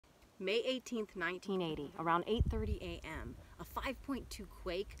May 18, 1980, around 8:30 a.m., a 5.2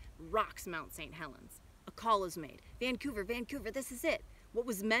 quake rocks Mount St. Helens. A call is made. Vancouver, Vancouver, this is it. What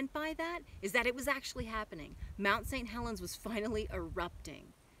was meant by that is that it was actually happening. Mount St. Helens was finally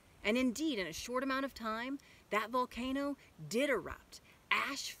erupting. And indeed, in a short amount of time, that volcano did erupt.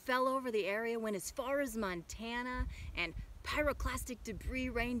 Ash fell over the area, went as far as Montana, and pyroclastic debris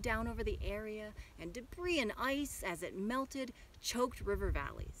rained down over the area, and debris and ice, as it melted, choked river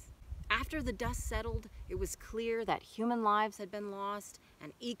valleys. After the dust settled, it was clear that human lives had been lost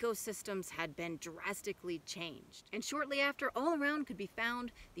and ecosystems had been drastically changed. And shortly after, all around could be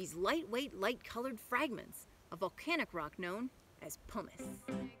found these lightweight, light-colored fragments of volcanic rock known as pumice.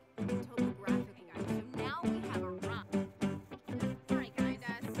 Topographic guys. So now we have a rock. Right behind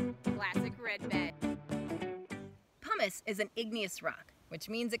us, classic red bed. Pumice is an igneous rock, which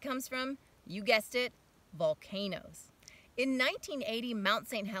means it comes from, you guessed it, volcanoes. In 1980, Mount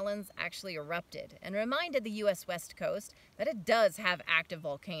St. Helens actually erupted and reminded the U.S. West Coast that it does have active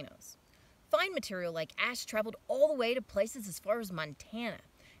volcanoes. Fine material like ash traveled all the way to places as far as Montana,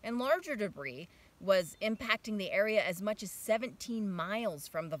 and larger debris was impacting the area as much as 17 miles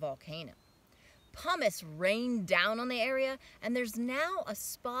from the volcano. Pumice rained down on the area, and there's now a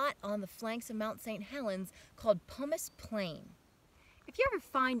spot on the flanks of Mount St. Helens called Pumice Plain. If you ever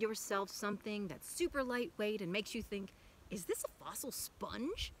find yourself something that's super lightweight and makes you think, is this a fossil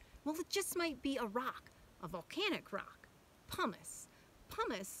sponge? Well, it just might be a rock, a volcanic rock, pumice.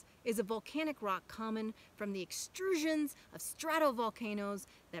 Pumice is a volcanic rock common from the extrusions of stratovolcanoes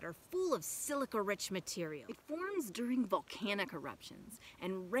that are full of silica-rich material. It forms during volcanic eruptions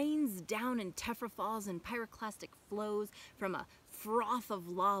and rains down in tephra and pyroclastic flows from a froth of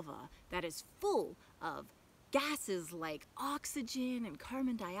lava that is full of gases like oxygen and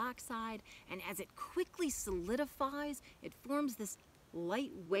carbon dioxide, and as it quickly solidifies, it forms this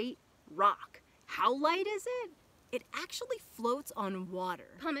lightweight rock. How light is it? It actually floats on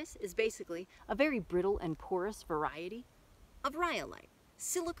water. Pumice is basically a very brittle and porous variety of rhyolite,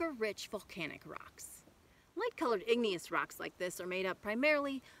 silica-rich volcanic rocks. Light-colored igneous rocks like this are made up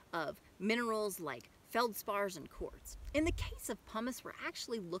primarily of minerals like feldspars and quartz. In the case of pumice, we're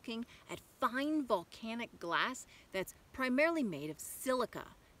actually looking at fine volcanic glass that's primarily made of silica,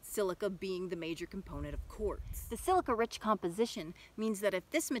 silica being the major component of quartz. The silica-rich composition means that if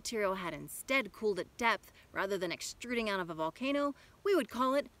this material had instead cooled at depth rather than extruding out of a volcano, we would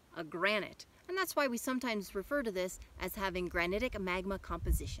call it a granite. And that's why we sometimes refer to this as having granitic magma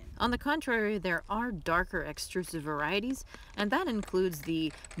composition. On the contrary, there are darker extrusive varieties, and that includes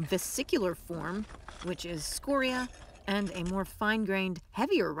the vesicular form, which is scoria, and a more fine-grained,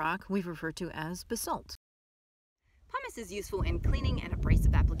 heavier rock we refer to as basalt. Pumice is useful in cleaning and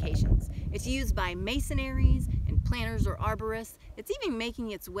abrasive applications. It's used by masonaries and planters or arborists. It's even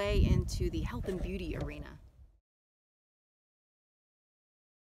making its way into the health and beauty arena.